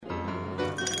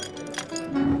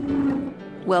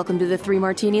Welcome to the Three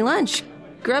Martini Lunch.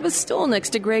 Grab a stool next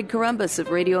to Greg Columbus of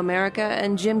Radio America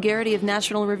and Jim Garrity of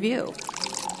National Review.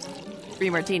 Three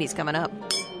martinis coming up.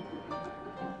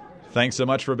 Thanks so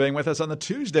much for being with us on the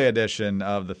Tuesday edition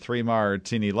of the Three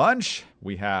Martini Lunch.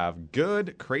 We have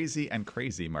good, crazy, and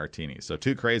crazy martinis. So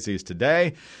 2 crazies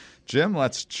today. Jim,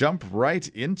 let's jump right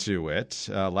into it.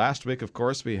 Last week, of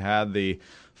course, we had the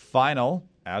final,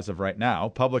 as of right now,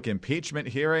 public impeachment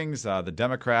hearings. The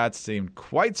Democrats seemed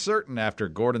quite certain after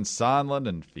Gordon Sondland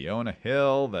and Fiona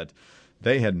Hill that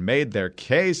they had made their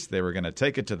case. They were going to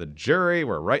take it to the jury.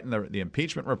 We're writing the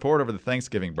impeachment report over the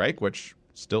Thanksgiving break, which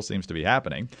still seems to be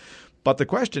happening. But the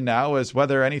question now is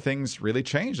whether anything's really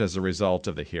changed as a result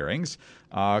of the hearings.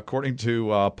 According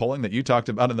to polling that you talked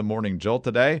about in the Morning Jolt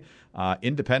today,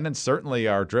 independents certainly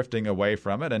are drifting away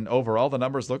from it. And overall, the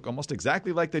numbers look almost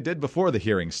exactly like they did before the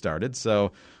hearings started.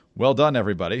 So well done,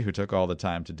 everybody who took all the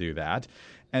time to do that.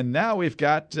 And now we've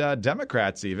got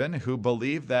Democrats even who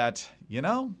believe that,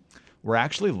 we're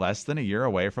actually less than a year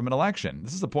away from an election.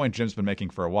 This is a point Jim's been making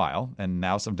for a while. And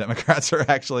now some Democrats are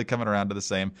actually coming around to the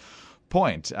same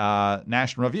point.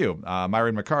 National Review,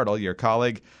 Myron McCardle, your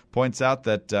colleague, points out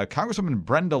that Congresswoman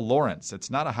Brenda Lawrence, it's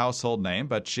not a household name,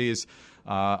 but she's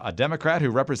a Democrat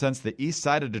who represents the east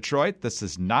side of Detroit. This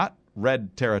is not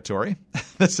red territory.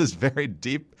 This is very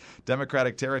deep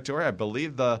Democratic territory. I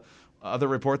believe the other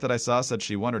report that I saw said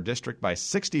she won her district by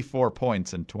 64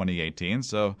 points in 2018,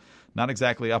 so not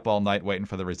exactly up all night waiting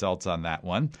for the results on that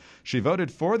one. She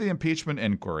voted for the impeachment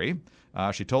inquiry.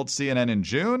 She told CNN in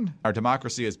June, our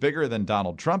democracy is bigger than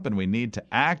Donald Trump and we need to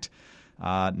act.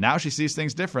 Now she sees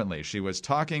things differently. She was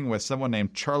talking with someone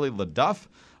named Charlie LaDuff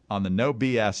on the No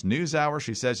BS News Hour.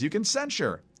 She says, you can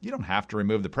censure. You don't have to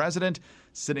remove the president.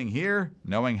 Sitting here,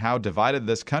 knowing how divided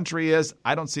this country is,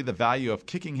 I don't see the value of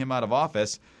kicking him out of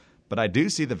office, but I do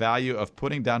see the value of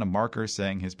putting down a marker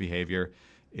saying his behavior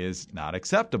is not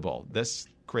acceptable. This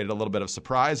created a little bit of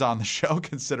surprise on the show,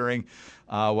 considering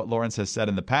what Lawrence has said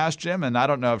in the past, Jim. And I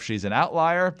don't know if she's an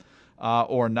outlier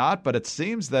or not, but it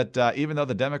seems that even though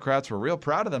the Democrats were real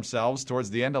proud of themselves towards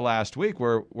the end of last week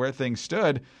where things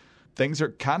stood, things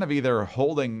are kind of either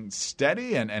holding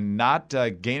steady and not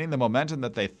gaining the momentum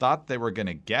that they thought they were going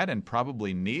to get and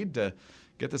probably need to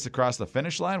get this across the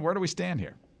finish line. Where do we stand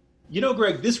here?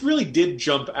 Greg, this really did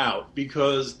jump out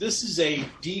because this is a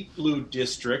deep blue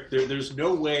district. There's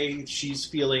no way she's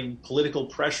feeling political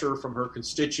pressure from her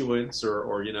constituents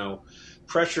or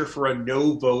pressure for a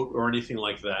no vote or anything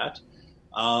like that.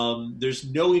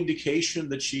 There's no indication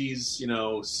that she's,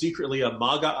 secretly a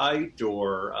MAGAite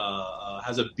or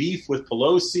has a beef with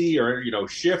Pelosi or,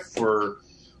 Schiff or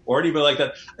anybody like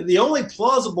that. The only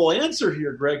plausible answer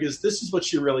here, Greg, is this is what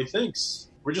she really thinks.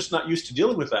 We're just not used to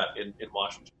dealing with that in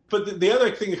Washington. But the other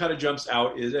thing that kind of jumps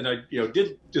out is, and I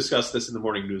did discuss this in the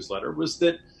morning newsletter, was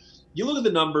that you look at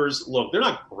the numbers. Look, they're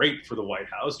not great for the White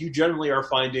House. You generally are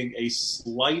finding a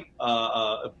slight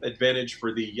advantage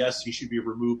for the yes, he should be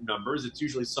removed numbers. It's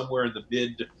usually somewhere in the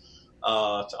mid to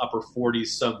upper 40s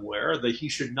somewhere. The he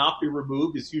should not be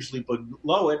removed is usually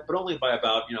below it, but only by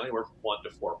about anywhere from 1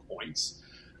 to 4 points.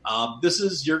 This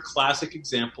is your classic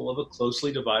example of a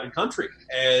closely divided country.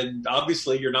 And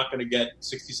obviously, you're not going to get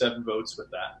 67 votes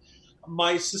with that.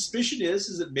 My suspicion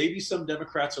is that maybe some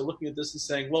Democrats are looking at this and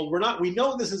saying, well, we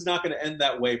know this is not going to end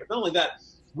that way. But not only that,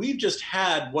 we've just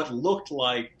had what looked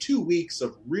like 2 weeks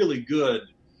of really good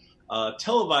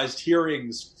televised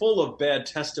hearings full of bad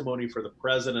testimony for the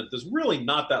president. There's really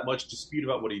not that much dispute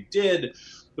about what he did.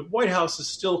 The White House is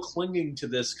still clinging to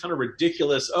this kind of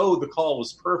ridiculous, the call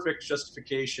was perfect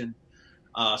justification.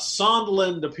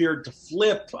 Sondland appeared to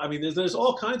flip. I mean, there's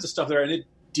all kinds of stuff there, and it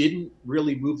didn't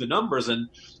really move the numbers. And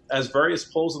as various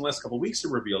polls in the last couple of weeks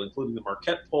have revealed, including the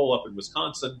Marquette poll up in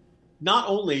Wisconsin, not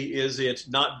only is it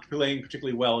not playing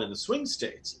particularly well in the swing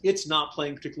states, it's not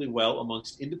playing particularly well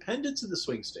amongst independents in the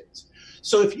swing states.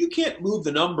 So if you can't move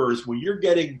the numbers when you're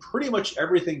getting pretty much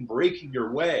everything breaking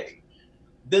your way,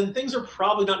 then things are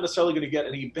probably not necessarily going to get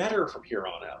any better from here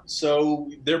on out.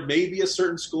 So there may be a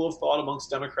certain school of thought amongst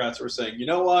Democrats who are saying, you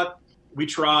know what, we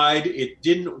tried, it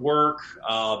didn't work.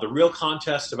 The real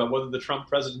contest about whether the Trump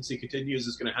presidency continues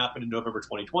is going to happen in November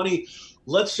 2020.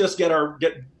 Let's just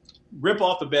rip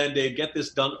off the Band-Aid, get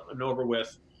this done and over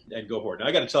with, and go forward. Now,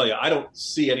 I got to tell you, I don't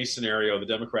see any scenario the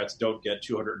Democrats don't get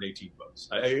 218 votes.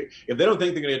 If they don't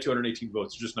think they're going to get 218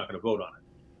 votes, they're just not going to vote on it.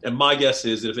 And my guess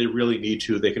is that if they really need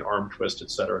to, they can arm twist,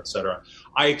 et cetera, et cetera.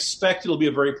 I expect it'll be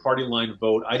a very party line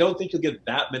vote. I don't think you'll get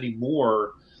that many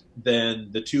more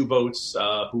than the two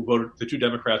the two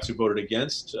Democrats who voted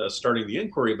against starting the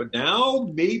inquiry. But now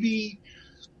maybe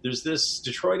There's this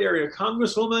Detroit area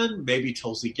congresswoman, maybe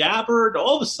Tulsi Gabbard.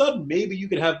 All of a sudden, maybe you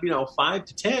could have, 5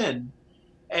 to 10.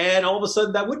 And all of a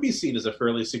sudden, that would be seen as a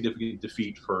fairly significant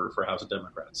defeat for House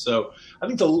Democrats. So I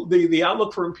think the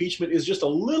outlook for impeachment is just a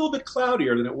little bit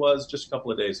cloudier than it was just a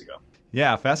couple of days ago.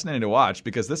 Yeah, fascinating to watch,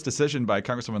 because this decision by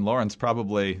Congresswoman Lawrence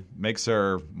probably makes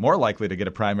her more likely to get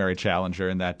a primary challenger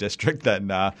in that district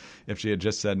than if she had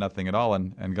just said nothing at all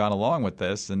and gone along with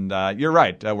this. And you're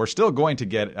right. We're still going to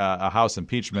get a House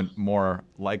impeachment more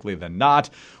likely than not.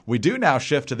 We do now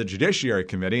shift to the Judiciary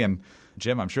Committee, and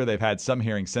Jim, I'm sure they've had some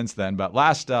hearings since then, but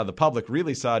last the public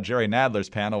really saw Jerry Nadler's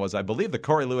panel was, I believe, the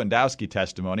Corey Lewandowski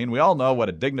testimony, and we all know what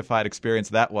a dignified experience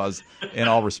that was in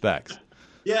all respects.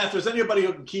 Yeah, if there's anybody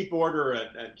who can keep order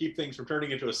and keep things from turning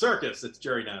into a circus, it's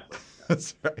Jerry Nadler.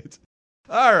 That's right.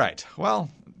 All right. Well,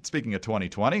 speaking of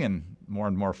 2020 and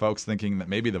more folks thinking that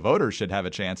maybe the voters should have a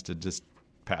chance to just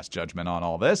pass judgment on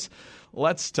all this,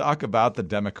 let's talk about the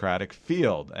Democratic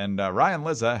field. And Ryan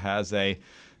Lizza has a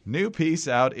new piece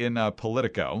out in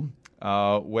Politico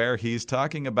where he's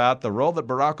talking about the role that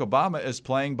Barack Obama is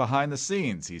playing behind the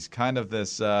scenes. He's kind of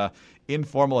this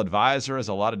informal advisor as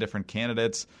a lot of different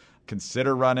candidates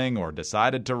consider running or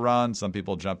decided to run, some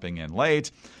people jumping in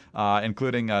late,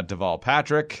 including Deval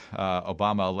Patrick.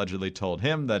 Obama allegedly told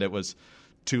him that it was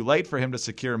too late for him to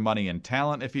secure money and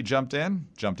talent if he jumped in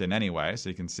anyway, so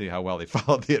you can see how well he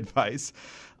followed the advice.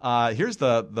 Here's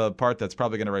the part that's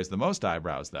probably going to raise the most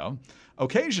eyebrows, though.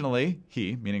 Occasionally,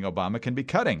 he, meaning Obama, can be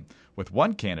cutting. With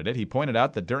one candidate, he pointed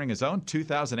out that during his own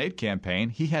 2008 campaign,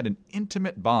 he had an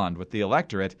intimate bond with the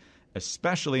electorate,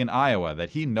 especially in Iowa, that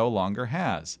he no longer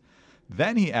has.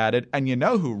 Then he added, and you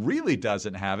know who really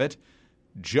doesn't have it?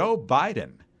 Joe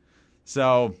Biden.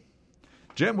 So,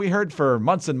 Jim, we heard for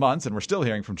months and months, and we're still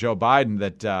hearing from Joe Biden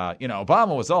that,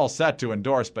 Obama was all set to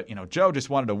endorse, but, Joe just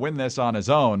wanted to win this on his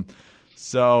own.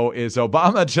 So is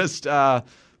Obama just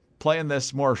playing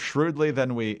this more shrewdly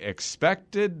than we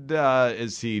expected?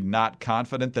 Is he not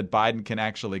confident that Biden can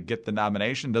actually get the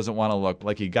nomination? Doesn't want to look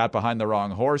like he got behind the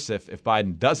wrong horse if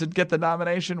Biden doesn't get the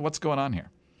nomination? What's going on here?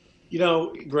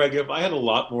 Greg, if I had a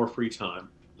lot more free time,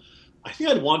 I think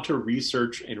I'd want to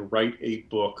research and write a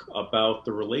book about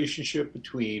the relationship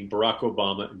between Barack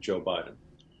Obama and Joe Biden.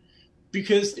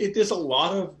 Because there's a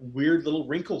lot of weird little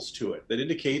wrinkles to it that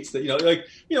indicates that,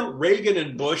 Reagan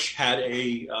and Bush had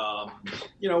a,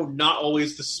 not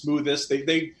always the smoothest.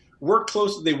 They worked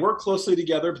closely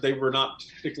together, but they were not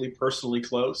particularly personally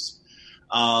close.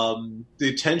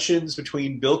 The tensions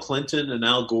between Bill Clinton and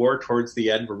Al Gore towards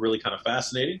the end were really kind of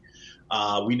fascinating.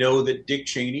 We know that Dick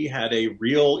Cheney had a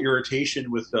real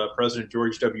irritation with President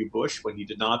George W. Bush when he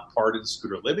did not pardon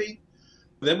Scooter Libby.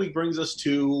 Then we brings us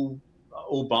to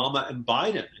Obama and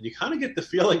Biden, and you kind of get the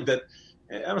feeling that,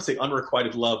 I don't want to say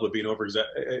unrequited love would be an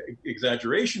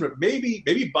over-exaggeration, but maybe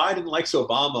Biden likes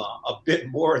Obama a bit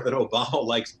more than Obama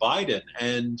likes Biden.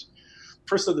 And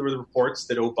first, there were the reports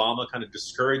that Obama kind of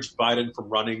discouraged Biden from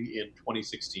running in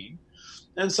 2016.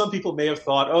 And some people may have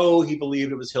thought, he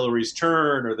believed it was Hillary's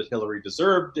turn, or that Hillary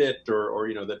deserved it, or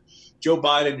that Joe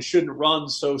Biden shouldn't run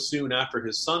so soon after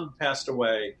his son passed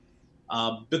away.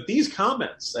 But these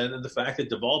comments, and then the fact that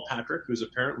Deval Patrick, who's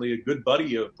apparently a good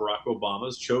buddy of Barack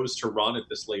Obama's, chose to run at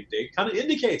this late date, kind of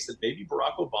indicates that maybe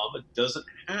Barack Obama doesn't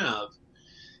have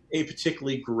a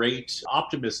particularly great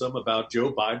optimism about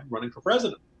Joe Biden running for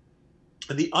president.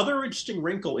 And the other interesting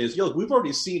wrinkle is, we've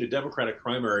already seen a Democratic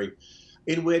primary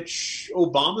in which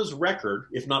Obama's record,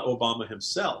 if not Obama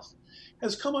himself,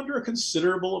 has come under a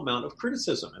considerable amount of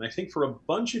criticism. And I think for a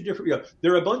bunch of different,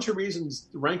 there are a bunch of reasons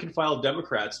rank and file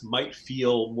Democrats might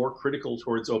feel more critical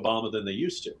towards Obama than they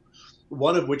used to.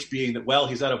 One of which being that,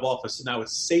 he's out of office, so now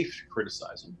it's safe to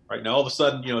criticize him. Right now, all of a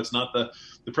sudden, it's not the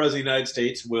President of the United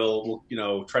States will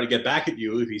try to get back at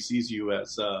you if he sees you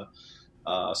as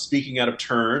speaking out of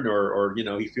turn, or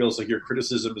he feels like your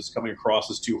criticism is coming across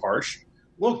as too harsh.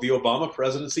 Look, the Obama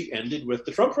presidency ended with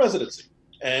the Trump presidency.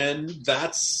 And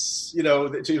that's,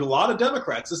 to a lot of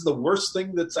Democrats, this is the worst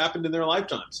thing that's happened in their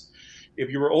lifetimes. If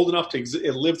you were old enough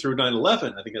to live through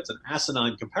 9/11, I think that's an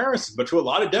asinine comparison. But to a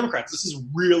lot of Democrats, this is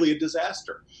really a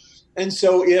disaster. And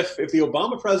so if the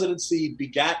Obama presidency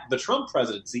begat the Trump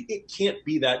presidency, it can't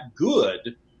be that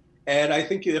good. And I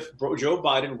think if Joe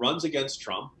Biden runs against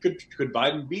Trump, could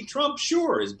Biden beat Trump?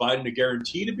 Sure. Is Biden a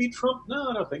guarantee to beat Trump? No,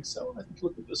 I don't think so. I think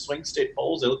look at the swing state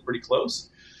polls, they look pretty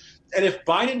close. And if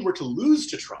Biden were to lose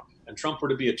to Trump and Trump were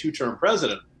to be a two-term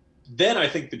president, then I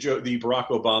think the Barack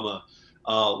Obama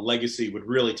legacy would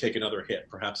really take another hit,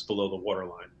 perhaps below the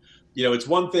waterline. It's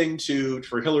one thing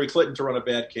for Hillary Clinton to run a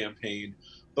bad campaign,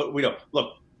 but we don't.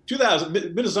 Look,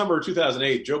 midsummer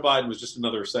 2008, Joe Biden was just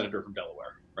another senator from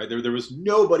Delaware. right? There was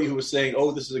nobody who was saying,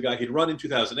 oh, this is a guy he'd run in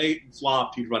 2008 and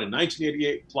flopped. He'd run in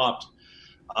 1988 and flopped.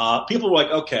 People were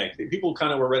like, okay. People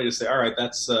kind of were ready to say, all right,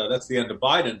 that's the end of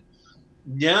Biden.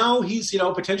 Now he's,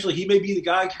 potentially he may be the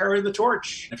guy carrying the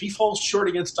torch. If he falls short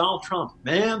against Donald Trump,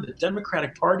 man, the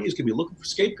Democratic Party is going to be looking for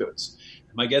scapegoats.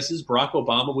 And my guess is Barack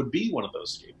Obama would be one of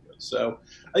those scapegoats. So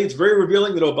I think it's very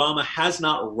revealing that Obama has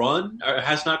not run, or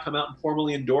has not come out and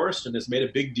formally endorsed and has made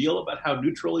a big deal about how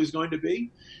neutral he's going to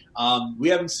be. We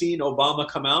haven't seen Obama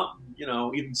come out,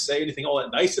 even say anything all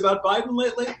that nice about Biden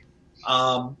lately.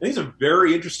 I think it's a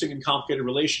very interesting and complicated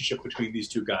relationship between these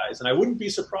two guys. And I wouldn't be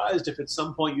surprised if at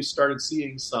some point you started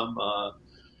seeing some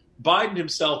Biden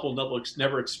himself will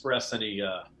never express any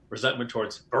resentment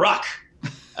towards Barack,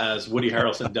 as Woody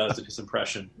Harrelson does in his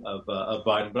impression of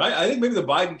Biden. But I think maybe the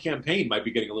Biden campaign might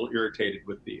be getting a little irritated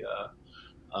with the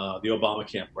Obama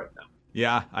camp right now.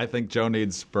 Yeah, I think Joe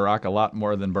needs Barack a lot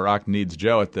more than Barack needs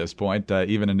Joe at this point,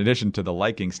 even in addition to the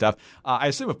liking stuff. I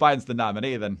assume if Biden's the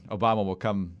nominee, then Obama will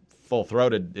come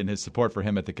full-throated in his support for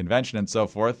him at the convention and so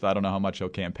forth. I don't know how much he'll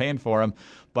campaign for him,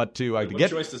 but what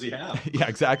choice does he have? Yeah,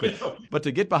 exactly. But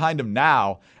to get behind him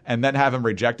now and then have him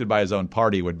rejected by his own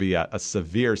party would be a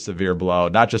severe, severe blow,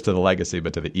 not just to the legacy,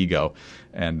 but to the ego.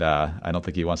 And I don't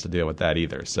think he wants to deal with that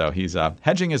either. So he's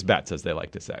hedging his bets, as they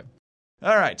like to say.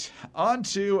 All right, on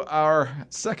to our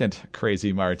second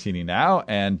crazy martini now.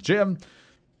 And Jim,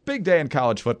 big day in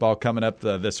college football coming up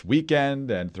this weekend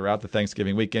and throughout the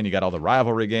Thanksgiving weekend. You got all the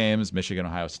rivalry games, Michigan,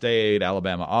 Ohio State,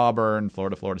 Alabama, Auburn,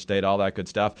 Florida, Florida State, all that good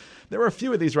stuff. There were a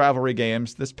few of these rivalry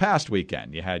games this past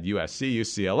weekend. You had USC,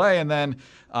 UCLA, and then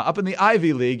up in the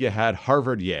Ivy League, you had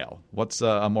Harvard, Yale. What's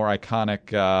a more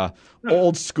iconic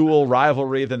old school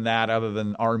rivalry than that other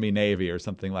than Army, Navy or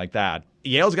something like that?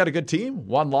 Yale's got a good team,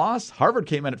 one loss. Harvard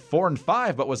came in at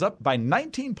 4-5, but was up by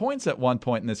 19 points at one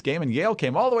point in this game, and Yale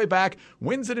came all the way back,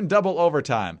 wins it in double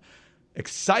overtime.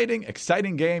 Exciting,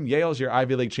 exciting game. Yale's your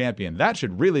Ivy League champion. That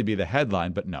should really be the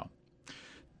headline, but no.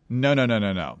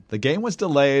 No. The game was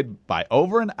delayed by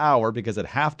over an hour because at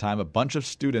halftime, a bunch of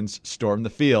students stormed the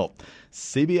field.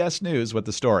 CBS News with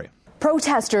the story.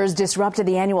 Protesters disrupted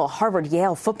the annual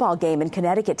Harvard-Yale football game in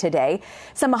Connecticut today.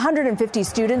 Some 150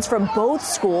 students from both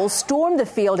schools stormed the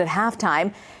field at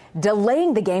halftime,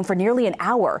 delaying the game for nearly an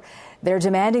hour. They're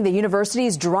demanding the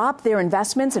universities drop their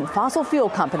investments in fossil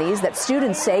fuel companies that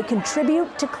students say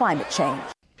contribute to climate change.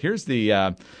 Here's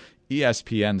the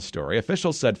ESPN story.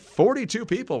 Officials said 42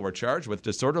 people were charged with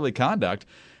disorderly conduct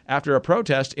after a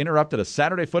protest interrupted a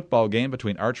Saturday football game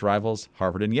between arch rivals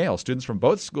Harvard and Yale. Students from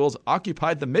both schools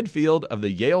occupied the midfield of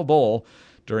the Yale Bowl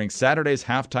during Saturday's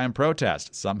halftime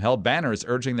protest. Some held banners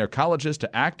urging their colleges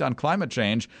to act on climate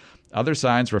change. Other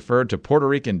signs referred to Puerto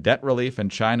Rican debt relief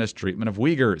and China's treatment of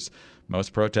Uyghurs.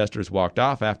 Most protesters walked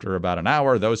off after about an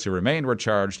hour. Those who remained were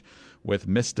charged with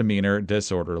misdemeanor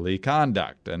disorderly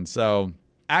conduct. And so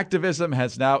activism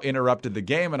has now interrupted the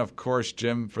game, and of course,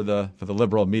 Jim, for the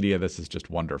liberal media, this is just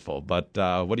wonderful. But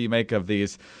what do you make of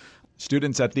these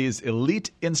students at these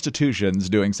elite institutions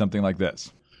doing something like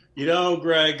this?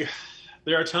 Greg,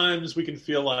 there are times we can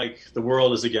feel like the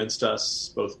world is against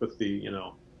us, both with the,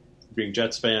 for being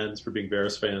Jets fans, for being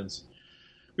Bears fans.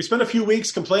 We spent a few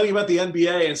weeks complaining about the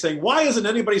NBA and saying, why isn't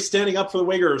anybody standing up for the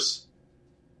Uyghurs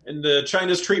and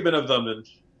China's treatment of them? And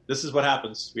this is what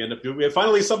happens. We end up doing.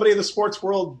 Finally, somebody in the sports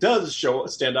world does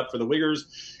stand up for the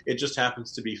Uyghurs. It just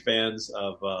happens to be fans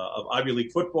of Ivy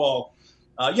League football.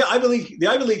 The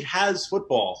Ivy League has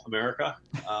football, America.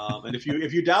 And if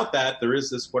you doubt that, there is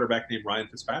this quarterback named Ryan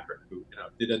Fitzpatrick who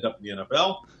did end up in the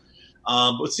NFL.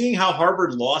 But seeing how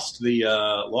Harvard lost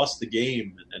the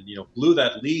game and blew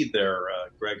that lead there,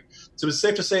 Greg. So it's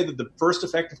safe to say that the first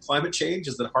effect of climate change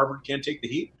is that Harvard can't take the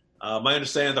heat. My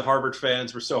understanding, the Harvard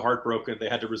fans were so heartbroken they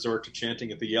had to resort to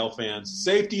chanting at the Yale fans,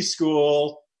 "Safety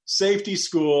school, safety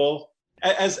school."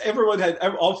 As everyone had, I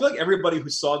feel like everybody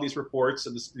who saw these reports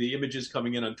and the images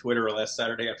coming in on Twitter last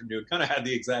Saturday afternoon kind of had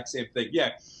the exact same thing.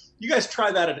 Yeah, you guys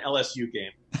try that at an LSU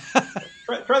game.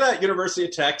 Try that at University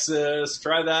of Texas.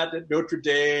 Try that at Notre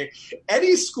Dame.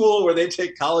 Any school where they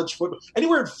take college football,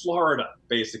 anywhere in Florida,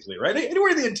 basically, right? Anywhere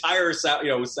in the entire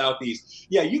Southeast.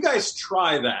 Yeah, you guys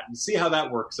try that and see how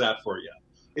that works out for you.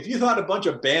 If you thought a bunch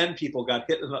of band people got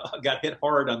hit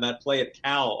hard on that play at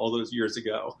Cal all those years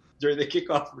ago during the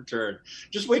kickoff return,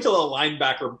 just wait till a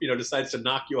linebacker decides to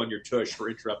knock you on your tush for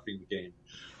interrupting the game.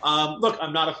 Look,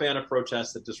 I'm not a fan of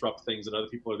protests that disrupt things that other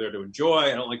people are there to enjoy.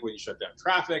 I don't like when you shut down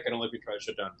traffic. I don't like when you try to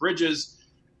shut down bridges.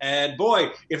 And boy,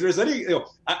 if there's any,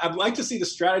 I'd like to see the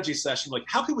strategy session. Like,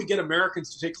 how can we get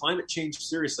Americans to take climate change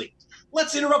seriously?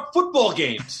 Let's interrupt football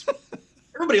games.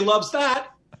 Everybody loves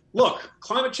that. Look,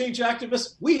 climate change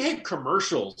activists, we hate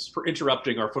commercials for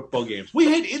interrupting our football games. We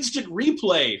hate instant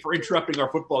replay for interrupting our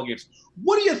football games.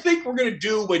 What do you think we're going to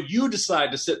do when you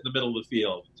decide to sit in the middle of the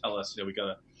field? Tell us, we got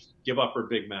to give up our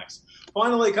Big Macs.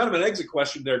 Finally, kind of an exit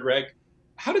question there, Greg.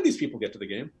 How did these people get to the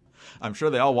game? I'm sure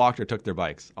they all walked or took their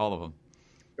bikes, all of them.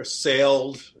 Or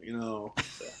sailed,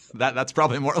 That's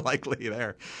probably more likely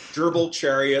there. Gerbil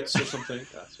chariots or something.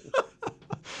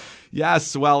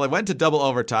 Yes, well, it went to double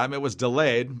overtime. It was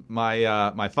delayed.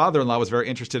 My father-in-law was very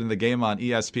interested in the game on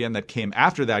ESPN that came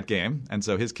after that game, and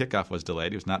so his kickoff was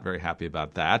delayed. He was not very happy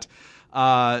about that.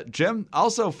 Jim,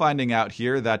 also finding out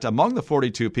here that among the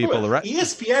 42 people...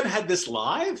 ESPN had this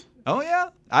live? Oh, yeah.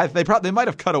 They might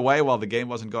have cut away while the game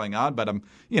wasn't going on, but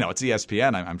it's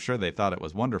ESPN. I'm sure they thought it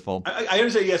was wonderful. I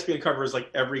understand ESPN covers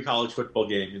like every college football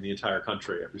game in the entire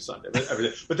country every Sunday.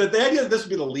 But the idea that this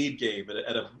would be the lead game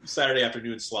at a Saturday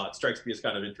afternoon slot strikes me as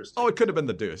kind of interesting. Oh, it could have been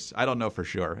the Deuce. I don't know for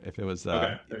sure if it was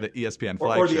the ESPN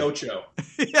flagship. Or the Ocho.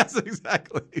 Yes,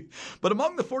 exactly. But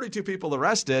among the 42 people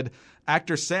arrested,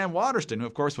 actor Sam Waterston, who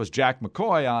of course was Jack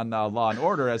McCoy on Law and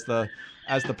Order as the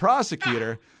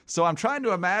prosecutor. So I'm trying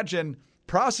to imagine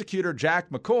prosecutor Jack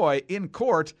McCoy in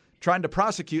court trying to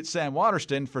prosecute Sam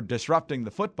Waterston for disrupting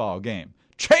the football game.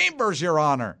 Chambers, Your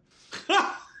Honor.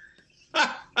 I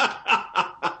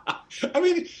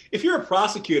mean, if you're a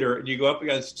prosecutor and you go up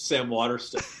against Sam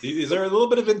Waterston, is there a little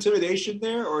bit of intimidation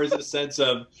there? Or is it a sense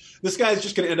of this guy's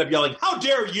just going to end up yelling, "How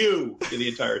dare you!" the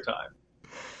entire time?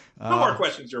 No more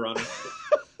questions, Your Honor.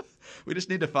 We just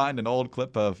need to find an old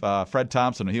clip of Fred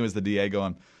Thompson when he was the DA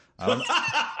going,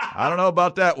 I don't know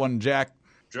about that one, Jack.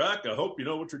 Jack, I hope you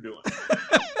know what you're doing.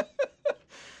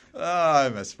 Oh, I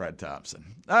miss Fred Thompson.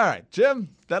 All right, Jim,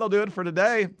 that'll do it for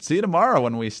today. See you tomorrow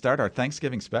when we start our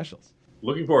Thanksgiving specials.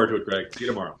 Looking forward to it, Greg. See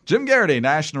you tomorrow. Jim Garrity,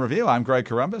 National Review. I'm Greg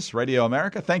Corombos, Radio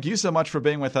America. Thank you so much for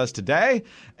being with us today.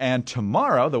 And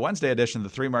tomorrow, the Wednesday edition of the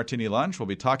Three Martini Lunch, we'll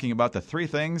be talking about the three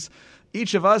things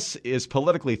each of us is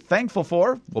politically thankful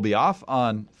for. We'll be off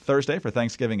on Thursday for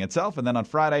Thanksgiving itself. And then on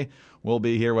Friday, we'll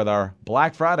be here with our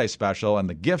Black Friday special and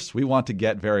the gifts we want to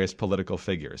get various political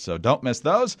figures. So don't miss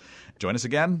those. Join us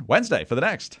again Wednesday for the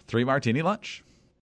next Three Martini Lunch.